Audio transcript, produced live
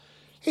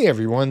Hey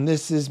everyone,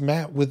 this is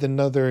Matt with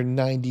another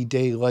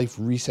 90-day life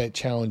reset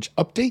challenge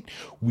update.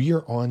 We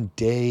are on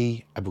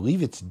I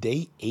believe it's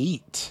day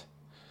 8.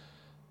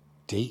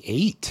 Day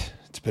 8.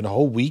 It's been a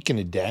whole week and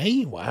a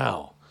day.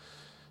 Wow.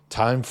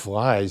 Time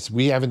flies.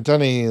 We haven't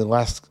done any in the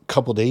last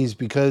couple days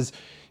because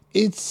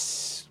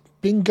it's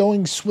been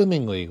going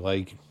swimmingly.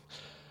 Like,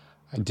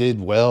 I did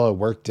well, I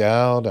worked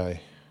out,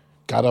 I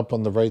got up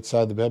on the right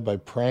side of the bed by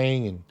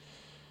praying,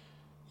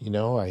 and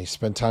I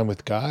spent time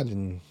with God,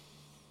 and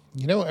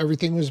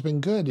everything has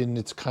been good, and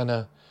it's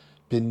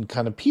been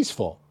kind of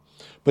peaceful.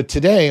 But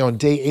today on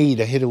day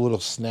 8, I hit a little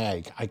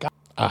snag. I got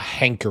a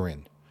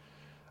hankering.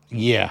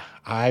 Yeah,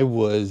 I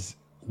was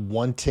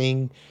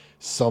wanting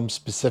some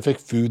specific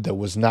food that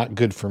was not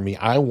good for me.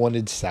 I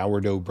wanted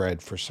sourdough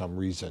bread for some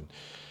reason.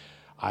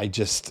 I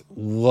just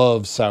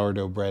love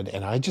sourdough bread,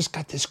 and I just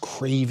got this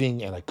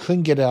craving, and I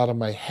couldn't get it out of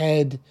my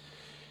head.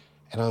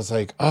 And I was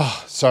like,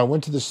 oh, so I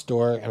went to the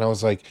store and I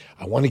was like,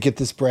 I want to get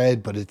this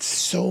bread, but it's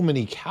so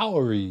many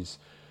calories.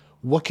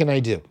 What can I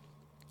do?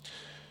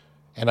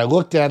 And I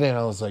looked at it and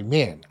I was like,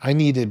 man,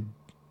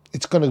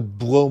 it's going to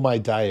blow my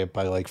diet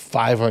by like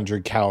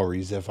 500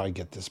 calories if I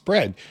get this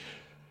bread.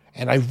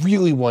 And I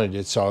really wanted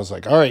it. So I was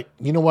like, all right,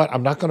 you know what?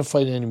 I'm not going to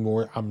fight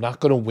anymore. I'm not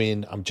going to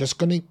win. I'm just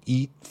going to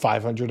eat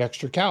 500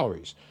 extra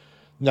calories.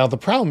 Now, the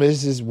problem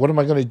is what am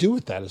I going to do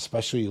with that?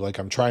 Especially like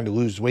I'm trying to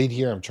lose weight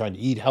here. I'm trying to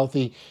eat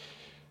healthy.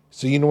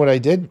 So you know what I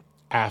did?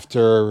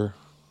 After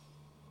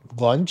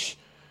lunch,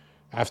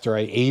 after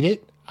I ate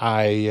it,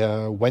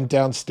 I went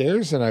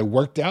downstairs and I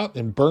worked out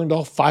and burned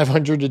off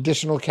 500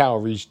 additional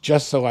calories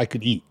just so I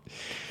could eat.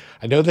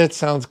 I know that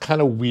sounds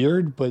kind of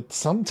weird, but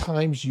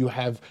sometimes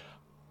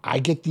I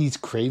get these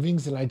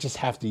cravings and I just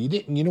have to eat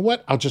it. And you know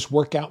what? I'll just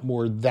work out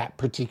more that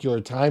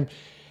particular time.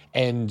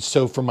 And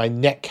so for my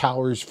net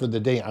calories for the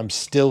day, I'm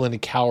still in a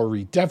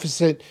calorie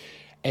deficit,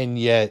 and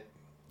yet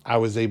I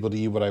was able to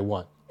eat what I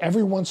want.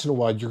 Every once in a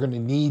while, you're going to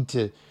need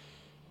to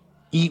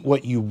eat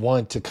what you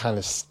want to kind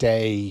of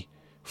stay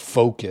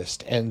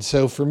focused. And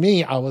so for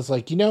me, I was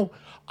like,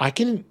 I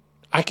can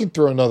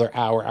throw another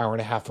hour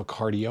and a half of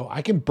cardio.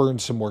 I can burn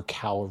some more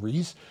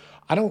calories.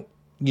 I don't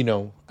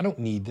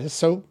need this.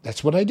 So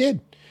that's what I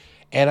did.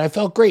 And I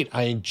felt great.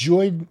 I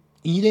enjoyed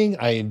eating.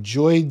 I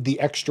enjoyed the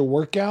extra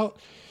workout.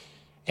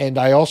 And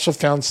I also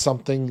found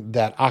something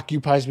that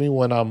occupies me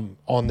when I'm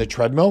on the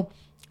treadmill.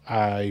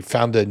 I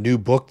found a new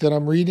book that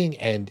I'm reading,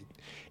 and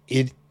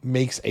it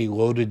makes a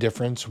load of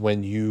difference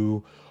when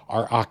you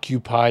are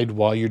occupied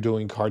while you're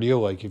doing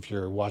cardio. Like if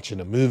you're watching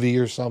a movie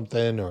or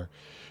something, or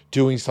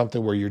doing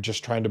something where you're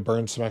just trying to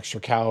burn some extra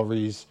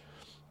calories,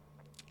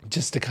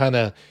 just to kind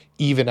of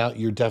even out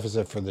your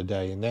deficit for the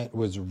day. And that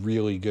was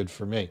really good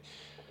for me.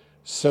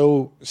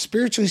 So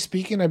spiritually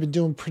speaking, I've been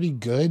doing pretty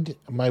good.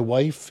 My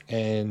wife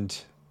and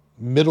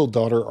middle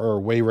daughter are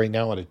away right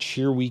now at a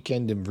cheer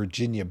weekend in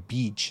Virginia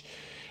Beach.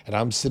 And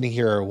I'm sitting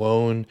here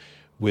alone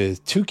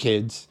with 2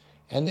 kids.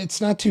 And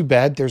it's not too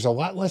bad. There's a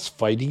lot less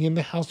fighting in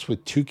the house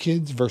with 2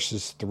 kids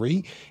versus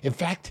 3. In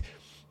fact,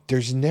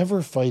 there's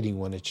never fighting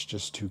when it's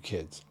just 2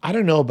 kids. I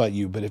don't know about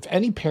you, but if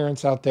any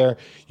parents out there,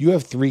 you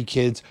have 3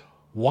 kids,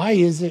 why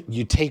is it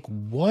you take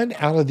one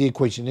out of the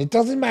equation? It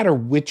doesn't matter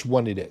which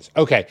one it is.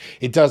 Okay,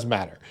 it does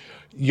matter.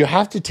 You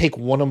have to take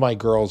one of my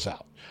girls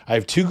out. I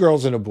have 2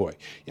 girls and a boy.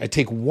 I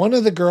take one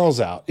of the girls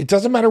out. It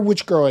doesn't matter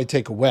which girl I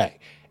take away.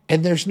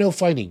 And there's no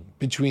fighting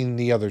between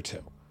the other 2.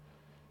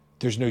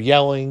 There's no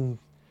yelling.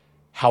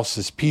 House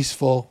is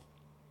peaceful.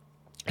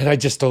 And I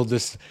just told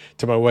this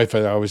to my wife.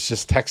 I was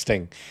just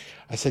texting.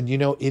 I said,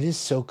 it is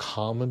so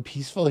calm and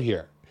peaceful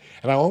here.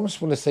 And I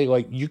almost want to say,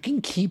 like, you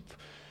can keep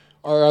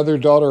our other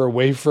daughter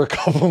away for a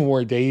couple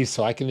more days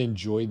so I can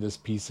enjoy this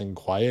peace and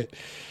quiet.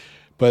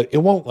 But it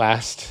won't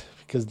last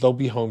because they'll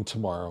be home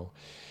tomorrow.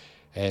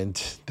 And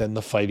then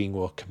the fighting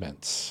will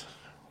commence.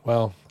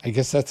 Well, I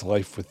guess that's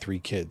life with 3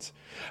 kids.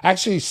 I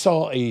actually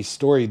saw a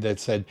story that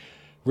said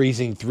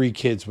raising 3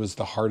 kids was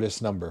the hardest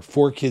number.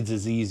 4 kids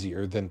is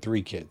easier than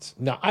 3 kids.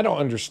 Now, I don't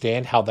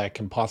understand how that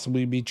can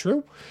possibly be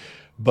true,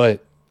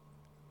 but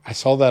I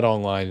saw that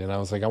online and I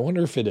was like, I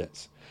wonder if it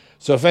is.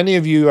 So if any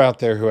of you out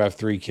there who have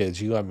 3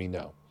 kids, you let me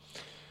know.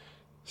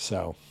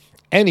 So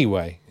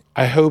anyway,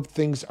 I hope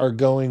things are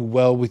going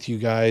well with you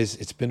guys.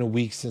 It's been a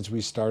week since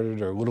we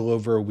started, or a little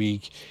over a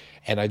week.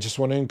 And I just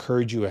want to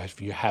encourage you,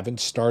 if you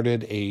haven't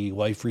started a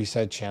life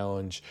reset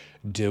challenge,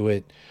 do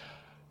it.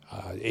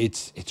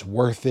 It's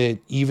worth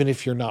it. Even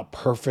if you're not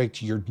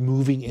perfect, you're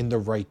moving in the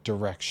right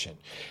direction.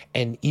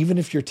 And even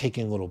if you're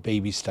taking little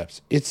baby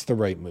steps, it's the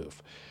right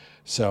move.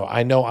 So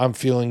I know I'm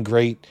feeling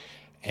great,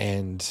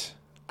 and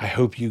I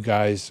hope you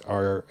guys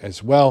are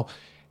as well.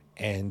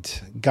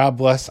 And God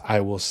bless. I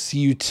will see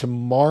you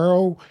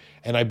tomorrow.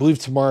 And I believe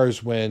tomorrow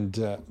is when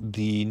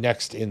the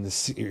next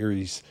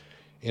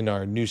in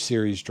our new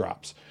series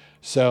drops.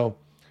 So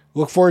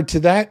look forward to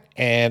that,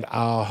 and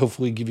I'll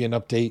hopefully give you an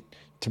update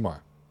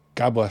tomorrow.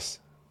 God bless.